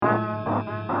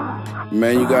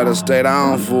Man, you gotta stay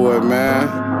down for it, man.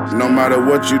 No matter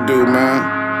what you do,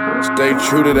 man. Stay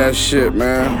true to that shit,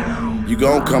 man. You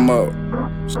gon' come up.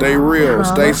 Stay real,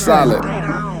 stay solid.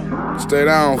 Stay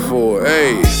down for it,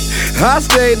 hey. I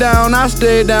stayed down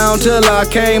till I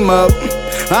came up.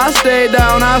 I stayed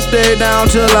down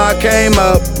till I came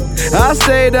up. I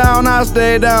stayed down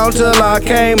till I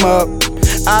came up.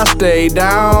 I stayed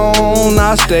down.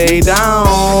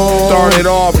 Started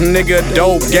off, nigga,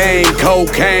 dope game,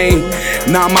 cocaine.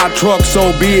 Now my truck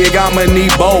so big, I'ma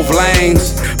need both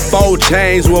lanes. 4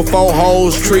 chains with 4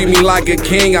 hoes, treat me like a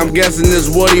king. I'm guessing this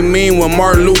what he mean when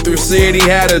Martin Luther said he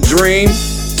had a dream.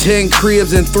 10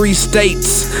 cribs in 3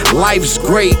 states, life's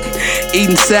great.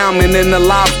 Eating salmon and the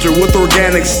lobster with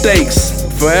organic steaks.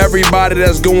 For everybody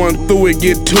that's going through it,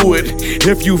 get to it.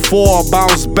 If you fall,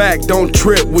 bounce back, don't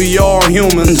trip, we all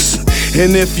humans.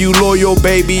 And if you loyal,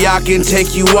 baby, I can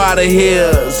take you out of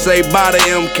here. Say bye to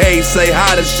MK, say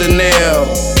hi to Chanel.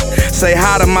 Say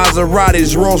hi to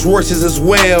Maseratis, Rolls Royces as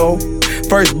well.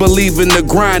 First believe in the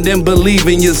grind, then believe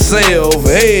in yourself.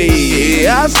 Hey,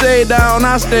 I stayed down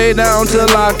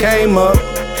till I came up.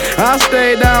 I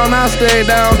stayed down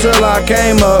till I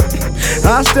came up.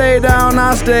 I stayed down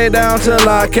till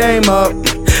I came up.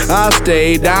 I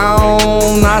stayed down.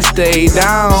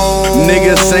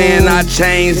 Niggas saying I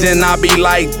changed and I be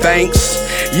like, thanks.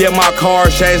 Yeah, my car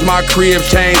changed, my crib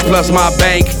changed, plus my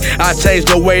bank. I changed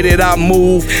the way that I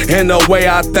move and the way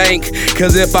I think.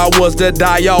 Cause if I was to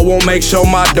die, y'all won't make sure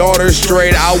my daughter's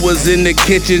straight. I was in the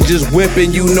kitchen just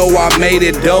whipping, you know I made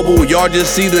it double. Y'all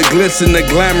just see the glitz and the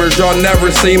glamours, y'all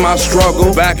never see my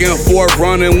struggle. Back and forth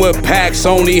running with packs,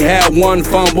 only had 1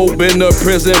 fumble. Been to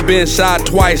prison, been shot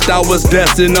twice, I was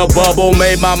destined a bubble.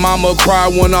 Made my mama cry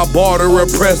when I bought her a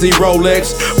Prezi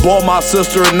Rolex. Bought my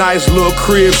sister a nice little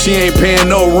crib, she ain't paying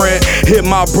no rent. Hit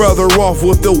my brother off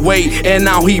with the weight, and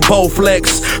now he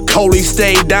Bowflex. Coley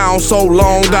stayed down so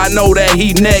long, I know that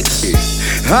he next.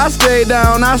 I stayed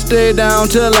down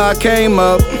till I came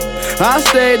up. I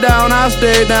stayed down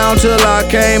till I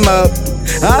came up.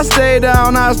 I stayed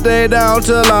down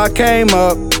till I came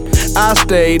up. I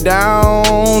stayed down.